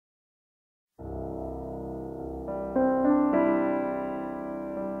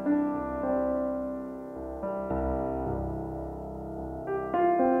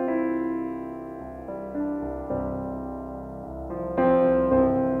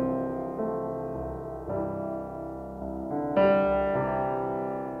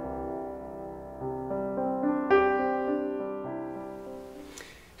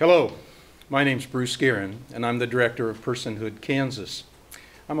Hello, my name's Bruce Garren, and I'm the director of Personhood Kansas.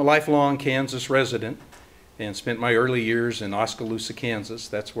 I'm a lifelong Kansas resident and spent my early years in Oskaloosa, Kansas.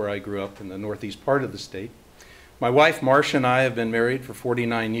 That's where I grew up in the northeast part of the state. My wife, Marcia, and I have been married for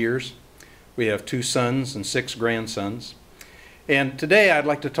 49 years. We have 2 sons and 6 grandsons. And today I'd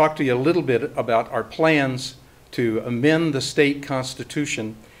like to talk to you a little bit about our plans to amend the state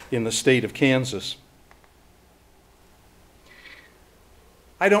constitution in the state of Kansas.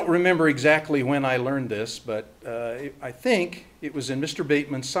 I don't remember exactly when I learned this, but I think it was in Mr.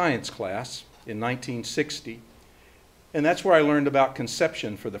 Bateman's science class in 1960. And that's where I learned about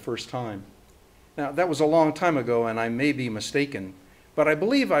conception for the first time. Now, that was a long time ago, and I may be mistaken, but I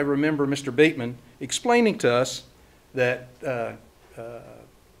believe I remember Mr. Bateman explaining to us that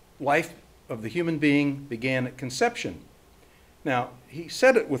life of the human being began at conception. Now, he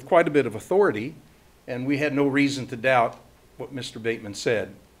said it with quite a bit of authority, and we had no reason to doubt what Mr. Bateman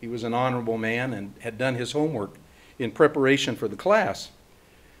said. He was an honorable man and had done his homework in preparation for the class.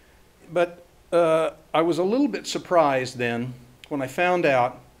 But I was a little bit surprised then when I found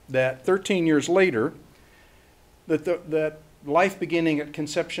out that 13 years later that life beginning at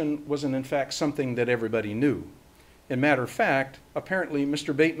conception wasn't in fact something that everybody knew. As a matter of fact, apparently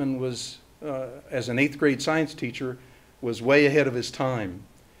Mr. Bateman was, as an 8th grade science teacher, was way ahead of his time.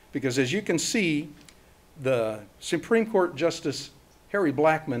 Because as you can see, the Supreme Court Justice Harry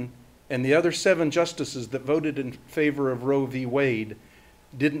Blackmun and the other 7 justices that voted in favor of Roe v. Wade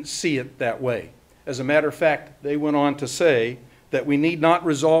didn't see it that way. As a matter of fact, they went on to say that we need not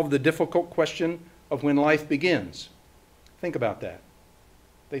resolve the difficult question of when life begins. Think about that.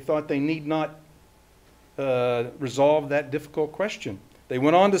 They thought they need not resolve that difficult question. They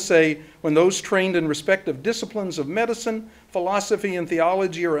went on to say, when those trained in respective disciplines of medicine, philosophy, and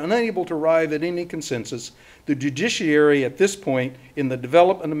theology are unable to arrive at any consensus, the judiciary at this point in the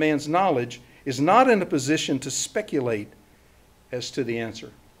development of man's knowledge is not in a position to speculate as to the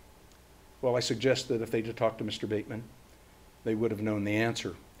answer. Well, I suggest that if they'd have talked to Mr. Bateman, they would have known the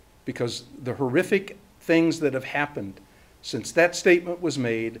answer, because the horrific things that have happened since that statement was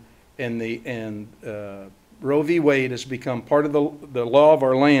made and Roe v. Wade has become part of the law of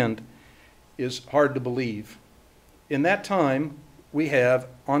our land is hard to believe. In that time, we have,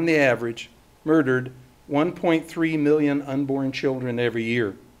 on the average, murdered 1.3 million unborn children every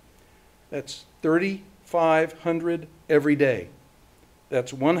year. That's 3,500 every day.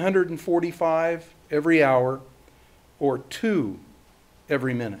 That's 145 every hour, or 2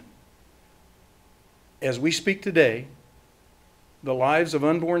 every minute. As we speak today, the lives of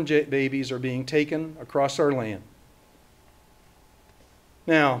unborn babies are being taken across our land.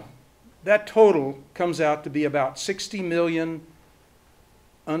 Now, that total comes out to be about 60 million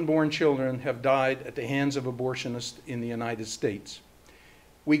unborn children have died at the hands of abortionists in the United States.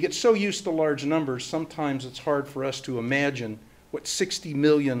 We get so used to large numbers, sometimes it's hard for us to imagine what 60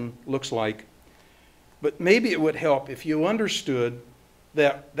 million looks like. But maybe it would help if you understood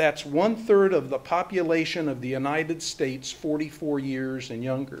that that's 1/3 of the population of the United States 44 years and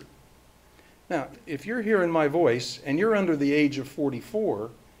younger. Now, if you're hearing my voice and you're under the age of 44,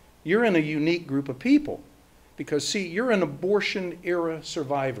 you're in a unique group of people. Because, see, you're an abortion era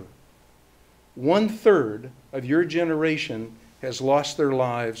survivor. 1/3 of your generation has lost their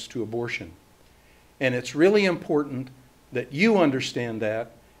lives to abortion. And it's really important that you understand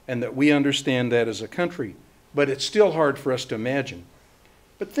that and that we understand that as a country. But it's still hard for us to imagine.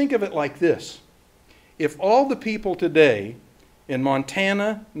 But think of it like this. If all the people today in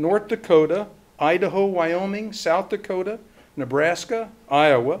Montana, North Dakota, Idaho, Wyoming, South Dakota, Nebraska,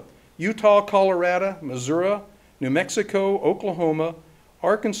 Iowa, Utah, Colorado, Missouri, New Mexico, Oklahoma,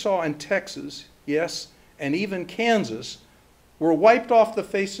 Arkansas, and Texas, yes, and even Kansas, were wiped off the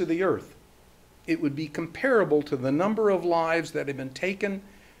face of the earth, it would be comparable to the number of lives that have been taken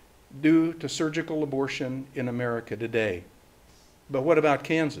due to surgical abortion in America today. But what about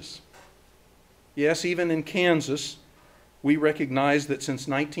Kansas? Yes, even in Kansas, we recognize that since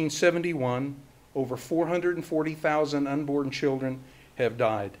 1971, over 440,000 unborn children have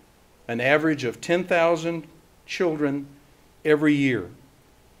died, an average of 10,000 children every year.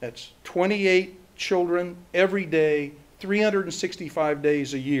 That's 28 children every day, 365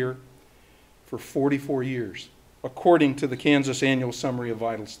 days a year for 44 years, according to the Kansas Annual Summary of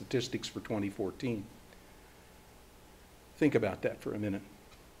Vital Statistics for 2014. Think about that for a minute.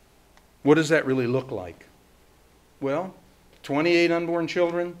 What does that really look like? Well, 28 unborn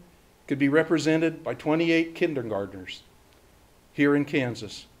children could be represented by 28 kindergartners here in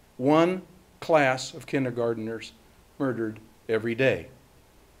Kansas. 1 class of kindergartners murdered every day.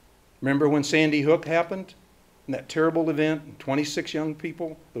 Remember when Sandy Hook happened? in that terrible event, and 26 young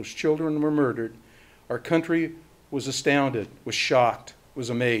people, those children were murdered, our country was astounded, was shocked, was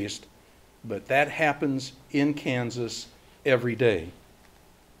amazed. But that happens in Kansas every day.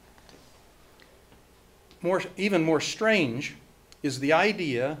 Even more strange is the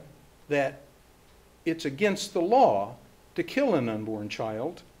idea that it's against the law to kill an unborn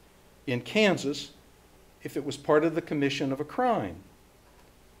child in Kansas if it was part of the commission of a crime.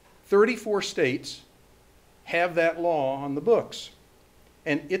 34 states have that law on the books,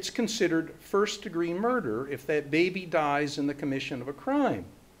 and it's considered first-degree murder if that baby dies in the commission of a crime.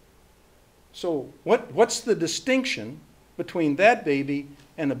 So what's the distinction between that baby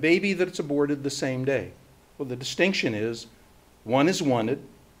and a baby that's aborted the same day? Well, the distinction is one is wanted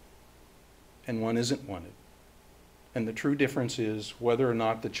and one isn't wanted. And the true difference is whether or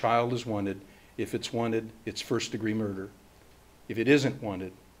not the child is wanted. If it's wanted, it's first-degree murder. If it isn't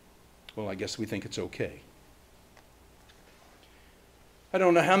wanted, well, I guess we think it's okay. I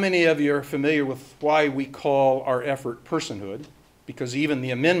don't know how many of you are familiar with why we call our effort personhood, because even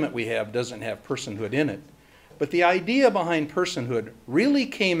the amendment we have doesn't have personhood in it. But the idea behind personhood really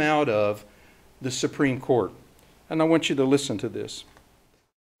came out of the Supreme Court. And I want you to listen to this.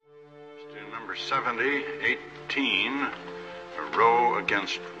 Student number 7018, Roe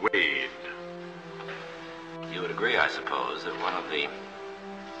against Wade. You would agree, I suppose, that one of the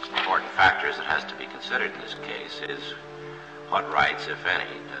important factors that has to be considered in this case is what rights, if any,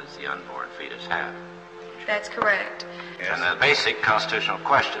 does the unborn fetus have? That's correct. Yes. And the basic constitutional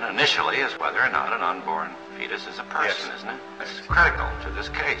question initially is whether or not an unborn fetus is a person, Yes. isn't it? It's critical to this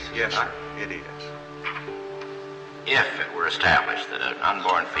case. Yes, sir. sir, it is. If it were established that an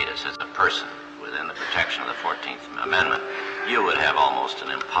unborn fetus is a person within the protection of the 14th Amendment, you would have almost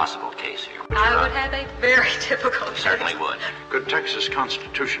an impossible case here. Would you I not? would have a very difficult You case. certainly would. Could Texas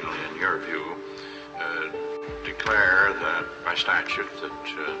constitutionally, in your view, declare that by statute that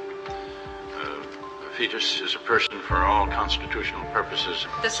a fetus is a person for all constitutional purposes?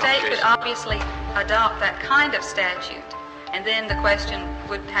 The state could obviously adopt that kind of statute, and then the question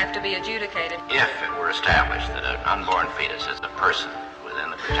would have to be adjudicated. If it were established that an unborn fetus is a person within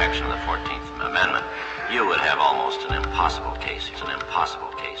the protection of the 14th Amendment, you would have almost an impossible case. It's an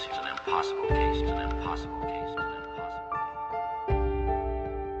impossible case. It's an impossible case. It's an impossible case. It's an impossible case.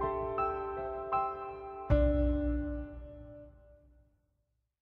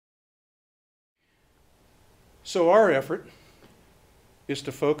 So our effort is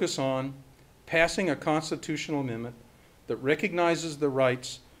to focus on passing a constitutional amendment that recognizes the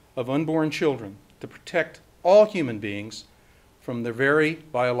rights of unborn children to protect all human beings from their very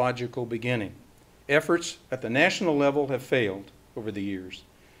biological beginning. Efforts at the national level have failed over the years.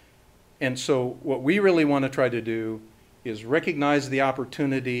 And so what we really want to try to do is recognize the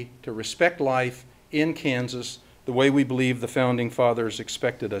opportunity to respect life in Kansas the way we believe the Founding Fathers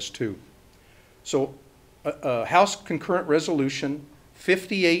expected us to. So House Concurrent Resolution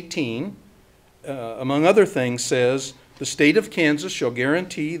 5018, among other things, says, the state of Kansas shall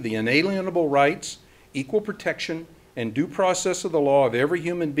guarantee the inalienable rights, equal protection, and due process of the law of every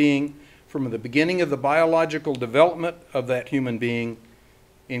human being from the beginning of the biological development of that human being,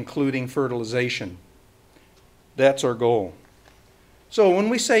 including fertilization. That's our goal. So when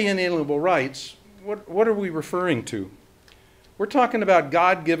we say inalienable rights, what are we referring to? We're talking about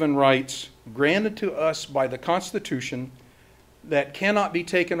God-given rights granted to us by the Constitution that cannot be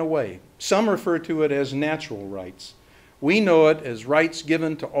taken away. Some refer to it as natural rights. We know it as rights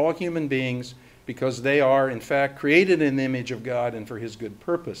given to all human beings because they are, in fact, created in the image of God and for His good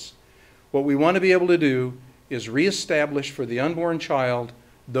purpose. What we want to be able to do is reestablish for the unborn child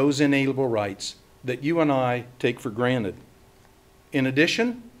those inalienable rights that you and I take for granted. In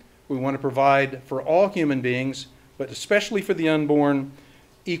addition, we want to provide for all human beings, but especially for the unborn,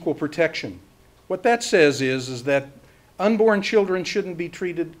 equal protection. What that says is that unborn children shouldn't be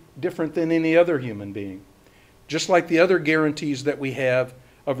treated different than any other human being, just like the other guarantees that we have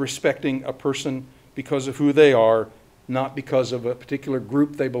of respecting a person because of who they are, not because of a particular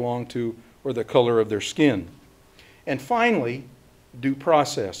group they belong to or the color of their skin. And finally, due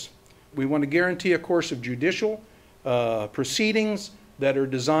process. We want to guarantee a course of judicial proceedings that are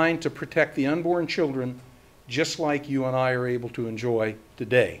designed to protect the unborn children just like you and I are able to enjoy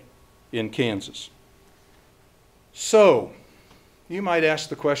today in Kansas. So, you might ask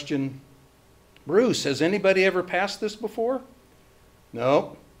the question, Bruce, has anybody ever passed this before?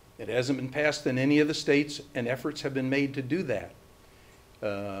 No, it hasn't been passed in any of the states, and efforts have been made to do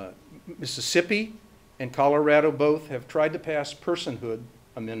that. Mississippi and Colorado both have tried to pass personhood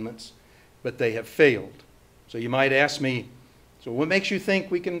amendments, but they have failed. So you might ask me, so what makes you think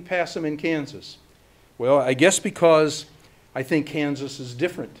we can pass them in Kansas? Well, I guess because I think Kansas is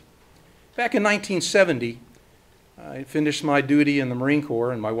different. Back in 1970, I finished my duty in the Marine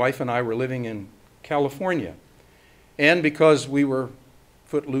Corps, and my wife and I were living in California. And because we were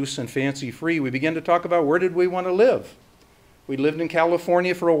footloose and fancy-free, we began to talk about where did we want to live. We lived in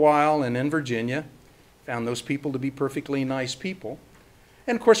California for a while and in Virginia, found those people to be perfectly nice people.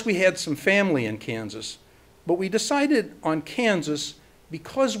 And of course, we had some family in Kansas. But we decided on Kansas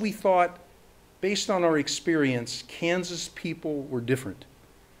because we thought, based on our experience, Kansas people were different.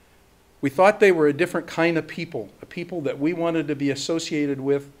 We thought they were a different kind of people, a people that we wanted to be associated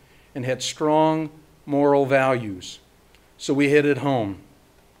with and had strong moral values. So we headed home.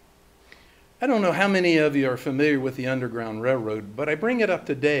 I don't know how many of you are familiar with the Underground Railroad, but I bring it up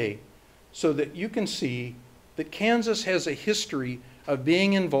today so that you can see that Kansas has a history of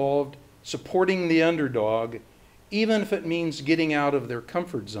being involved, supporting the underdog, even if it means getting out of their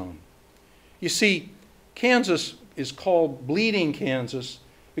comfort zone. You see, Kansas is called Bleeding Kansas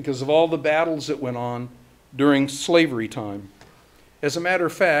because of all the battles that went on during slavery time. As a matter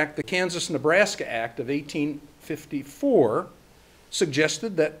of fact, the Kansas-Nebraska Act of 1854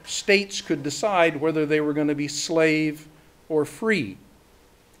 suggested that states could decide whether they were going to be slave or free.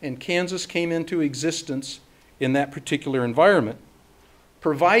 And Kansas came into existence in that particular environment,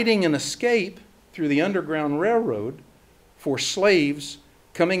 providing an escape through the Underground Railroad for slaves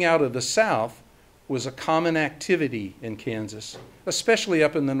coming out of the South was a common activity in Kansas, especially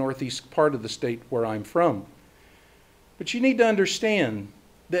up in the northeast part of the state where I'm from. But you need to understand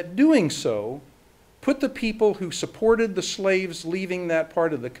that doing so put the people who supported the slaves leaving that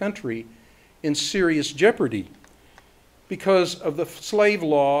part of the country in serious jeopardy because of the slave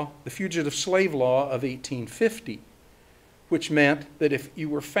law, the Fugitive Slave Law of 1850, which meant that if you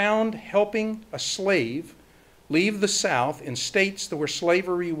were found helping a slave leave the South in states where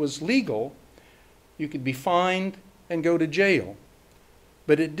slavery was legal, you could be fined and go to jail.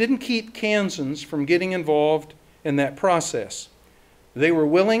 But it didn't keep Kansans from getting involved in that process. They were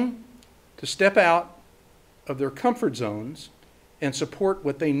willing to step out of their comfort zones and support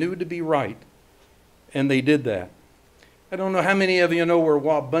what they knew to be right, and they did that. I don't know how many of you know where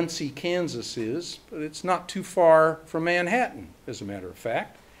Wabaunsee, Kansas is, but it's not too far from Manhattan, as a matter of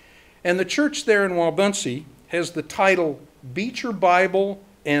fact. And the church there in Wabaunsee has the title Beecher Bible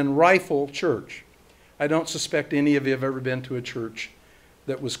and Rifle Church. I don't suspect any of you have ever been to a church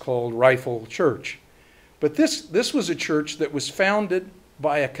that was called Rifle Church. But this was a church that was founded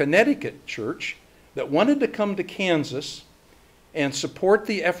by a Connecticut church that wanted to come to Kansas and support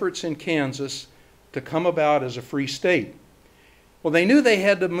the efforts in Kansas to come about as a free state. Well, they knew they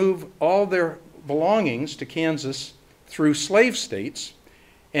had to move all their belongings to Kansas through slave states,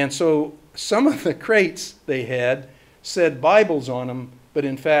 and so some of the crates they had said Bibles on them, but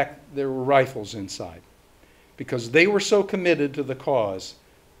in fact there were rifles inside, because they were so committed to the cause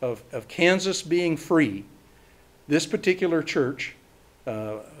of Kansas being free. This particular church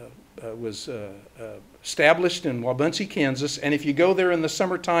was established in Wabaunsee, Kansas, and if you go there in the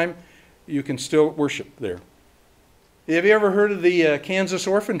summertime, you can still worship there. Have you ever heard of the Kansas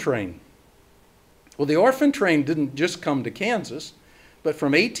Orphan Train? Well, the Orphan Train didn't just come to Kansas, but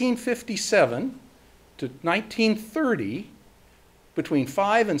from 1857 to 1930, between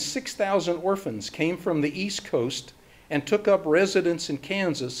 5,000 and 6,000 orphans came from the East Coast and took up residence in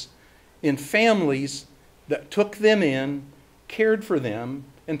Kansas in families that took them in, cared for them,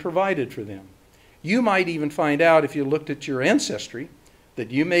 and provided for them. You might even find out, if you looked at your ancestry,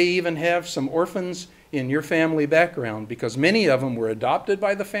 that you may even have some orphans in your family background, because many of them were adopted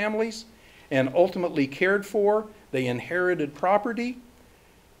by the families and ultimately cared for. They inherited property.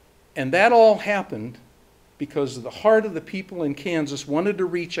 And that all happened because the heart of the people in Kansas wanted to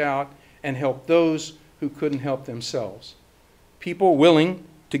reach out and help those who couldn't help themselves. People willing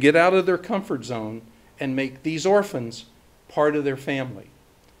to get out of their comfort zone and make these orphans part of their family.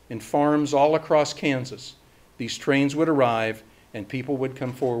 In farms all across Kansas, these trains would arrive and people would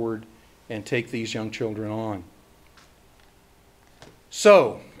come forward and take these young children on.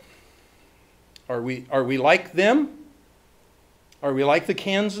 So, are we like them? Are we like the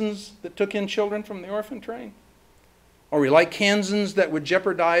Kansans that took in children from the orphan train? Are we like Kansans that would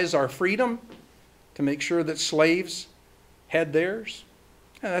jeopardize our freedom to make sure that slaves had theirs?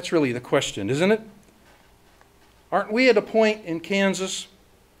 Yeah, that's really the question, isn't it? Aren't we at a point in Kansas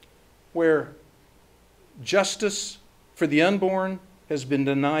where justice for the unborn has been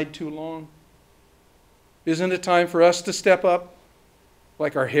denied too long? Isn't it time for us to step up,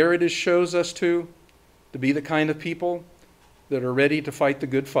 like our heritage shows us to be the kind of people that are ready to fight the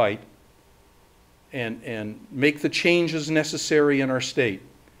good fight and make the changes necessary in our state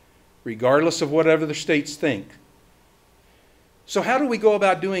regardless of what other states think. So how do we go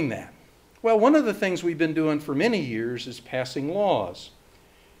about doing that? Well, one of the things we've been doing for many years is passing laws.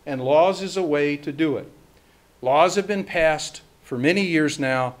 And laws is a way to do it. Laws have been passed for many years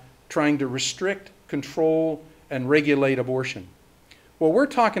now trying to restrict, control, and regulate abortion. What we're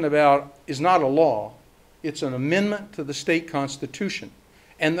talking about is not a law. It's an amendment to the state constitution.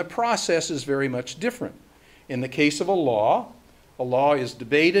 And the process is very much different. In the case of a law is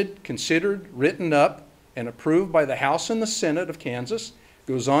debated, considered, written up, and approved by the House and the Senate of Kansas,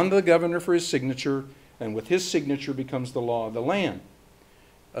 goes on to the governor for his signature, and with his signature becomes the law of the land.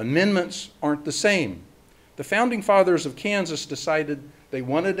 Amendments aren't the same. The founding fathers of Kansas decided they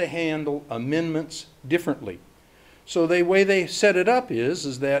wanted to handle amendments differently. So the way they set it up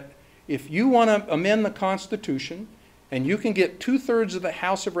is that if you want to amend the Constitution and you can get 2/3 of the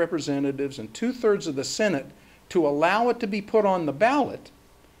House of Representatives and 2/3 of the Senate to allow it to be put on the ballot,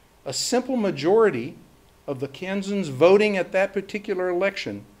 a simple majority of the Kansans voting at that particular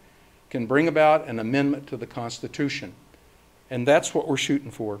election can bring about an amendment to the Constitution. And that's what we're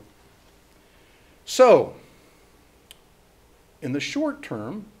shooting for. So, in the short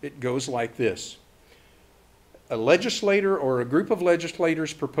term, it goes like this. A legislator or a group of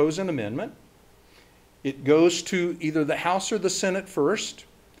legislators propose an amendment. It goes to either the House or the Senate first.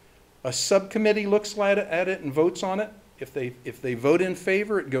 A subcommittee looks at it and votes on it. If they vote in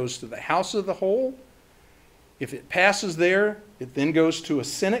favor, it goes to the House of the whole. If it passes there, it then goes to a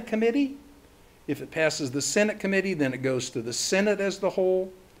Senate committee. If it passes the Senate committee, then it goes to the Senate as the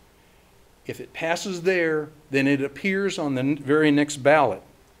whole. If it passes there, then it appears on the very next ballot.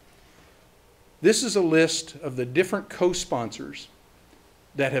 This is a list of the different co-sponsors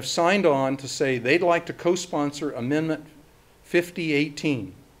that have signed on to say they'd like to co-sponsor Amendment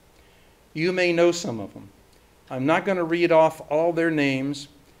 5018. You may know some of them. I'm not going to read off all their names,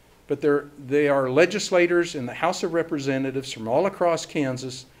 but they are legislators in the House of Representatives from all across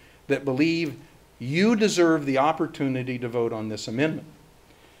Kansas that believe you deserve the opportunity to vote on this amendment.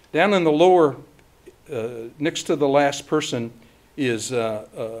 Down in the lower, next to the last person, is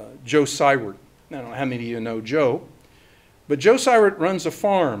Joe Sywert. I don't know how many of you know Joe, but Joe Sywert runs a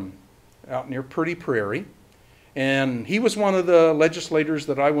farm out near Purdy Prairie, and he was one of the legislators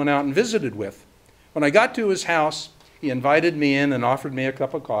that I went out and visited with. When I got to his house, he invited me in and offered me a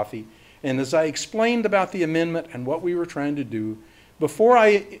cup of coffee, and as I explained about the amendment and what we were trying to do, before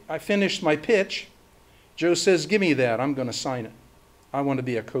I finished my pitch, Joe says, "Give me that, I'm going to sign it. I want to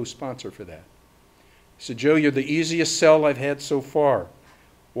be a co-sponsor for that." I said, "Joe, you're the easiest sell I've had so far.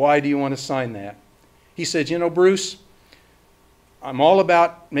 Why do you want to sign that?" He said, "You know, Bruce, I'm all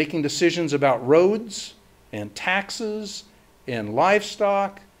about making decisions about roads and taxes and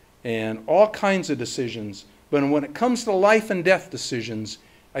livestock and all kinds of decisions. But when it comes to life and death decisions,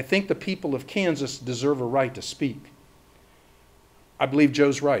 I think the people of Kansas deserve a right to speak." I believe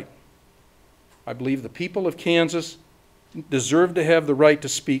Joe's right. I believe the people of Kansas deserve to have the right to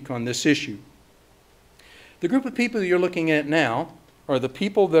speak on this issue. The group of people you're looking at now are the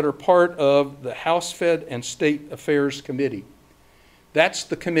people that are part of the House Fed and State Affairs Committee. That's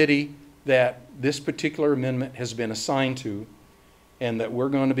the committee that this particular amendment has been assigned to and that we're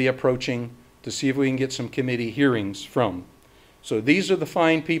going to be approaching to see if we can get some committee hearings from. So these are the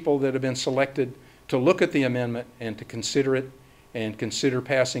fine people that have been selected to look at the amendment and to consider it and consider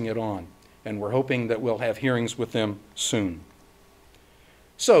passing it on. And we're hoping that we'll have hearings with them soon.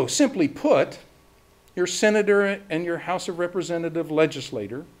 So simply put, your senator and your House of Representative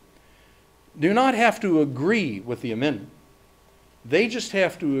legislator do not have to agree with the amendment. They just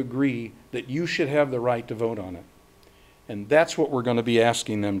have to agree that you should have the right to vote on it. And that's what we're going to be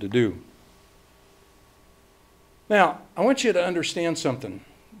asking them to do. Now, I want you to understand something.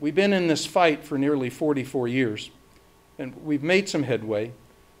 We've been in this fight for nearly 44 years, and we've made some headway.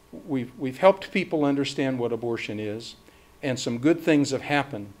 We've helped people understand what abortion is, and some good things have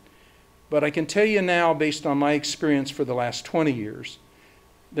happened. But I can tell you now, based on my experience for the last 20 years,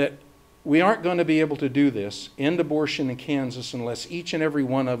 that we aren't going to be able to do this, end abortion in Kansas, unless each and every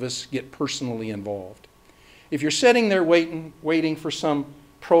one of us get personally involved. If you're sitting there waiting for some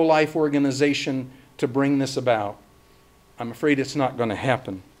pro-life organization to bring this about, I'm afraid it's not going to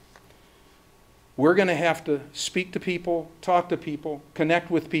happen. We're going to have to speak to people, talk to people,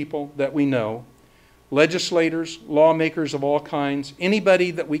 connect with people that we know, legislators, lawmakers of all kinds,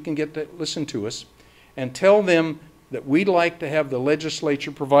 anybody that we can get to listen to us, and tell them that we'd like to have the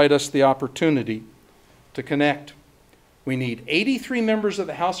legislature provide us the opportunity to connect. We need 83 members of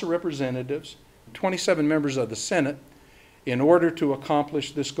the House of Representatives, 27 members of the Senate, in order to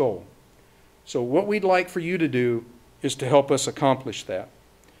accomplish this goal. So what we'd like for you to do is to help us accomplish that.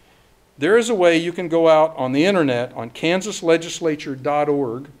 There is a way you can go out on the internet on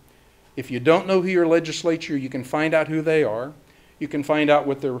kansaslegislature.org. If you don't know who your legislature, you can find out who they are. You can find out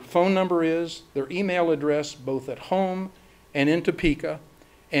what their phone number is, their email address, both at home and in Topeka,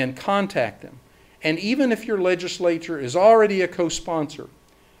 and contact them. And even if your legislature is already a co-sponsor,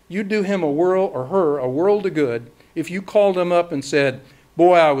 you'd do him a world or her a world of good if you called them up and said,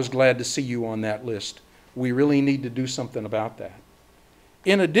 "Boy, I was glad to see you on that list. We really need to do something about that."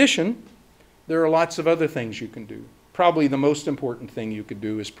 In addition, there are lots of other things you can do. Probably the most important thing you could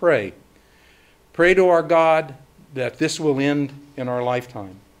do is pray. Pray to our God that this will end in our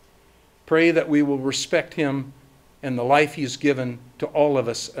lifetime. Pray that we will respect him and the life he's given to all of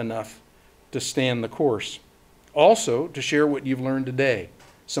us enough to stand the course. Also, to share what you've learned today,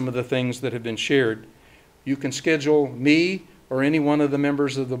 some of the things that have been shared. You can schedule me or any one of the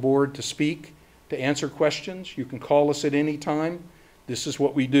members of the board to speak, to answer questions. You can call us at any time. This is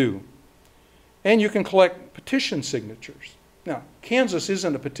what we do. And you can collect petition signatures. Now, Kansas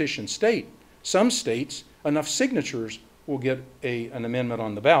isn't a petition state. Some states, enough signatures will get an amendment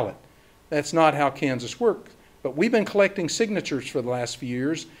on the ballot. That's not how Kansas works. But we've been collecting signatures for the last few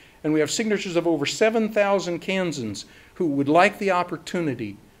years, and we have signatures of over 7,000 Kansans who would like the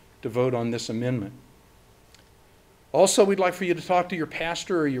opportunity to vote on this amendment. Also, we'd like for you to talk to your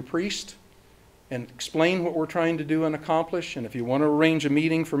pastor or your priest and explain what we're trying to do and accomplish. And if you want to arrange a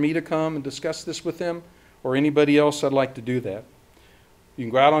meeting for me to come and discuss this with them or anybody else, I'd like to do that. You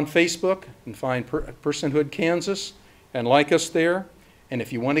can go out on Facebook and find Personhood Kansas and like us there. And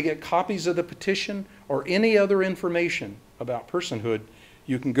if you want to get copies of the petition or any other information about personhood,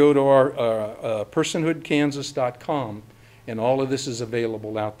 you can go to our personhoodkansas.com, and all of this is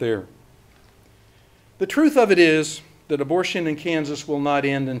available out there. The truth of it is that abortion in Kansas will not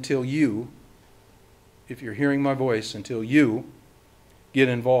end until you, if you're hearing my voice, until you get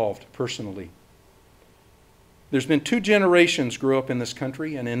involved personally. There's been 2 generations grow up in this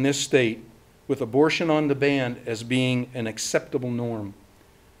country and in this state with abortion on demand as being an acceptable norm.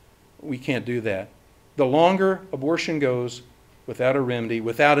 We can't do that. The longer abortion goes without a remedy,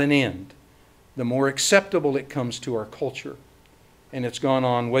 without an end, the more acceptable it comes to our culture. And it's gone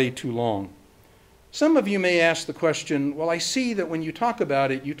on way too long. Some of you may ask the question, well, I see that when you talk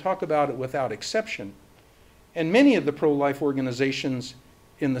about it without exception. And many of the pro-life organizations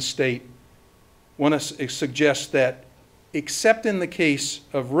in the state want to suggest that except in the case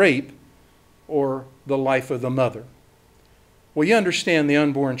of rape or the life of the mother. Well, you understand the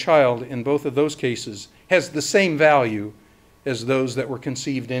unborn child in both of those cases has the same value as those that were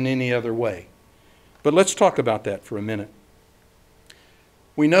conceived in any other way. But let's talk about that for a minute.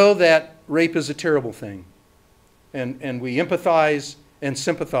 We know that rape is a terrible thing, and we empathize and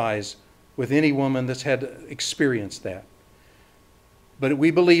sympathize with any woman that's had experienced that. But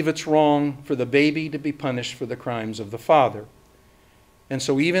we believe it's wrong for the baby to be punished for the crimes of the father. And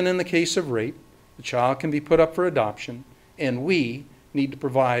so even in the case of rape, the child can be put up for adoption, and we need to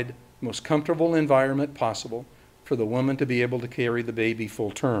provide the most comfortable environment possible for the woman to be able to carry the baby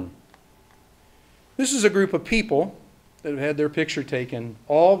full term. This is a group of people that have had their picture taken,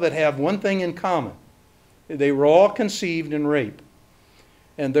 all that have one thing in common. They were all conceived in rape,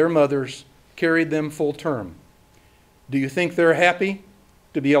 and their mothers carried them full term. Do you think they're happy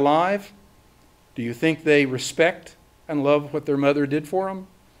to be alive? Do you think they respect and love what their mother did for them?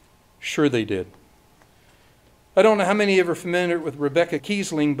 Sure they did. I don't know how many of you are familiar with Rebecca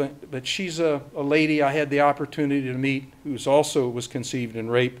Kiesling, but she's a lady I had the opportunity to meet who also was conceived in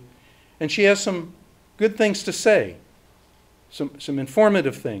rape. And she has some good things to say, some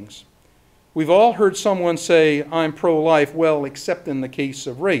informative things. We've all heard someone say, I'm pro-life, well, except in the case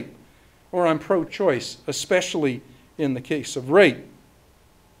of rape. Or I'm pro-choice, especially in the case of rape.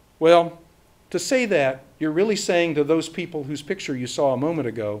 Well, to say that, you're really saying to those people whose picture you saw a moment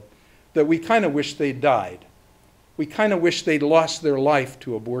ago that we kind of wish they'd died. We kind of wish they'd lost their life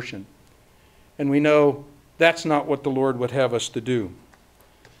to abortion. And we know that's not what the Lord would have us to do.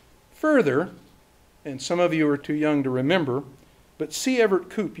 Further, and some of you are too young to remember, but C. Everett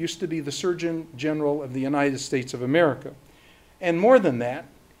Koop used to be the Surgeon General of the United States of America. And more than that,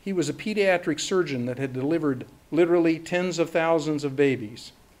 he was a pediatric surgeon that had delivered literally tens of thousands of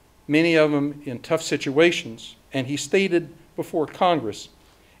babies, many of them in tough situations. And he stated before Congress,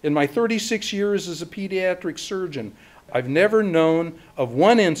 in my 36 years as a pediatric surgeon, I've never known of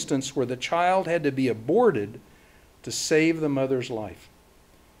one instance where the child had to be aborted to save the mother's life.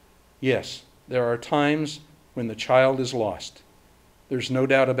 Yes, there are times when the child is lost. There's no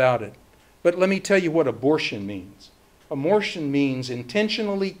doubt about it. But let me tell you what abortion means. Abortion means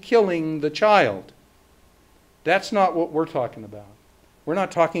intentionally killing the child. That's not what we're talking about. We're not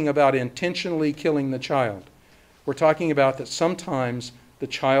talking about intentionally killing the child. We're talking about that sometimes the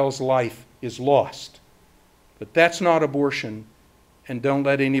child's life is lost. But that's not abortion, and don't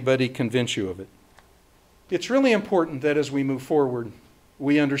let anybody convince you of it. It's really important that as we move forward,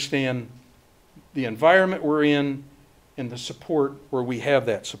 we understand the environment we're in and the support where we have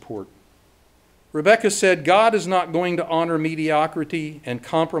that support. Rebecca said, God is not going to honor mediocrity and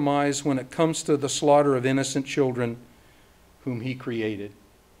compromise when it comes to the slaughter of innocent children whom he created.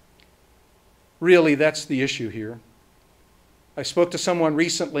 Really, that's the issue here. I spoke to someone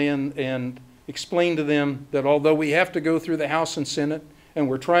recently and explained to them that although we have to go through the House and Senate and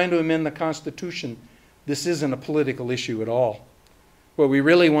we're trying to amend the Constitution, this isn't a political issue at all. What we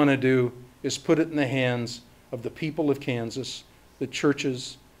really want to do is put it in the hands of the people of Kansas, the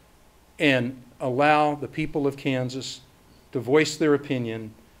churches, and allow the people of Kansas to voice their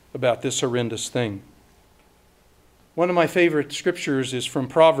opinion about this horrendous thing. One of my favorite scriptures is from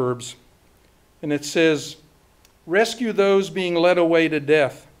Proverbs, and it says, "Rescue those being led away to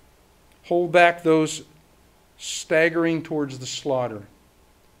death. Hold back those staggering towards the slaughter."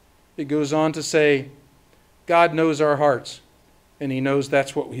 It goes on to say, God knows our hearts, and he knows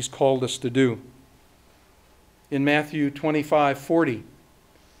that's what he's called us to do. In Matthew 25:40,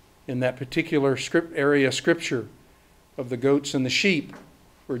 in that particular area of scripture of the goats and the sheep,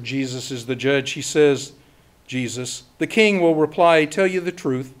 where Jesus is the judge, he says, Jesus, the king will reply, "I tell you the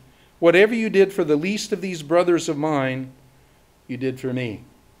truth, whatever you did for the least of these brothers of mine, you did for me."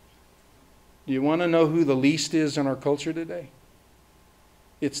 Do you want to know who the least is in our culture today?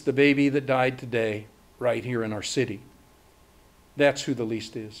 It's the baby that died today right here in our city. That's who the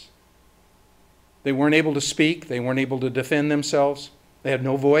least is. They weren't able to speak. They weren't able to defend themselves. They had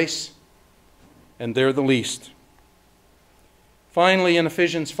no voice, and they're the least. Finally, in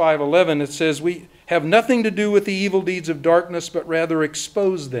Ephesians 5:11, it says, "We have nothing to do with the evil deeds of darkness, but rather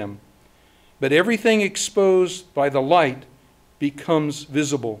expose them. But everything exposed by the light becomes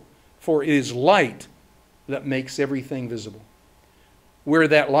visible, for it is light that makes everything visible." We're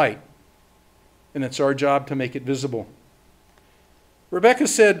that light, and it's our job to make it visible. Rebecca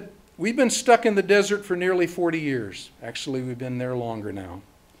said, "We've been stuck in the desert for nearly 40 years. Actually, we've been there longer now.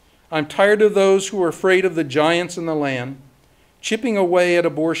 I'm tired of those who are afraid of the giants in the land. Chipping away at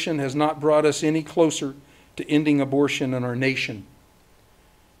abortion has not brought us any closer to ending abortion in our nation.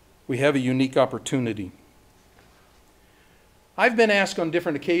 We have a unique opportunity." I've been asked on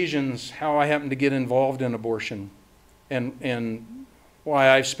different occasions how I happened to get involved in abortion and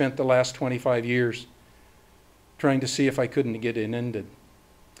why I've spent the last 25 years trying to see if I couldn't get it ended.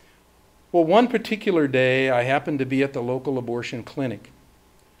 Well, one particular day, I happened to be at the local abortion clinic,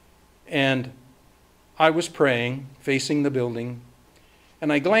 and I was praying, facing the building,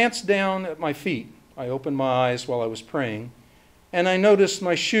 and I glanced down at my feet. I opened my eyes while I was praying, and I noticed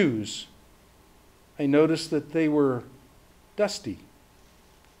my shoes. I noticed that they were dusty.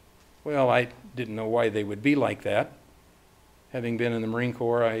 Well, I didn't know why they would be like that. Having been in the Marine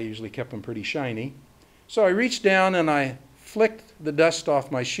Corps, I usually kept them pretty shiny. So I reached down and I flicked the dust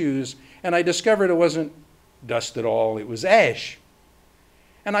off my shoes, and I discovered it wasn't dust at all, it was ash.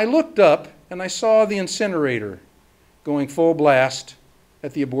 And I looked up and I saw the incinerator going full blast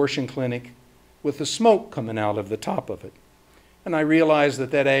at the abortion clinic with the smoke coming out of the top of it. And I realized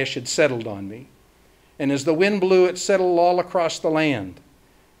that that ash had settled on me. And as the wind blew, it settled all across the land,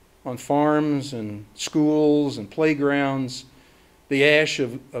 on farms and schools and playgrounds. The ash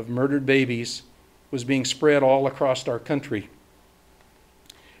of murdered babies was being spread all across our country.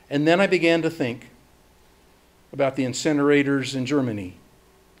 And then I began to think about the incinerators in Germany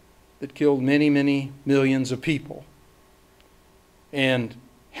that killed many, many millions of people, and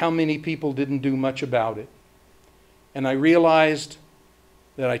how many people didn't do much about it. And I realized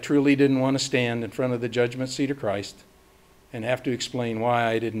that I truly didn't want to stand in front of the judgment seat of Christ and have to explain why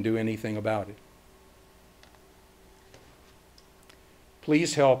I didn't do anything about it.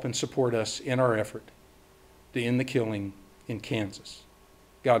 Please help and support us in our effort to end the killing in Kansas.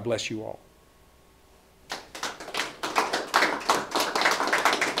 God bless you all.